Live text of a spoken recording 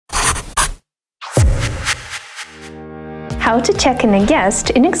How to check in a guest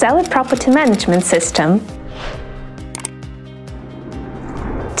in Exely Property Management System.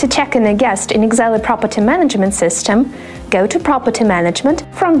 To check in a guest in Exely Property Management System, go to Property Management,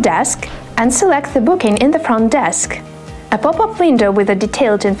 Front Desk, and select the booking in the front desk. A pop-up window with the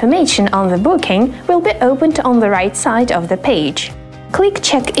detailed information on the booking will be opened on the right side of the page. Click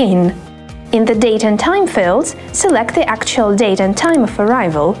Check In. In the Date and Time fields, select the actual date and time of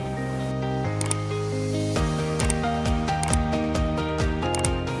arrival.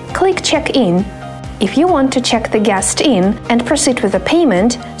 Click Check In. If you want to check the guest in and proceed with the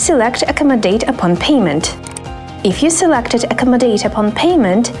payment, select Accommodate upon payment. If you selected Accommodate upon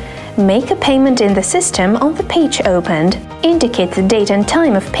payment, make a payment in the system on the page opened. Indicate the date and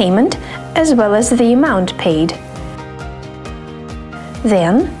time of payment, as well as the amount paid.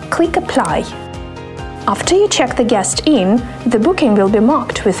 Then, click Apply. After you check the guest in, the booking will be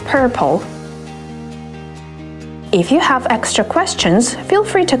marked with purple. If you have extra questions, feel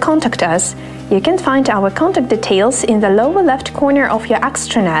free to contact us. You can find our contact details in the lower left corner of your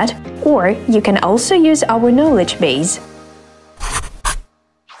extranet, or you can also use our knowledge base.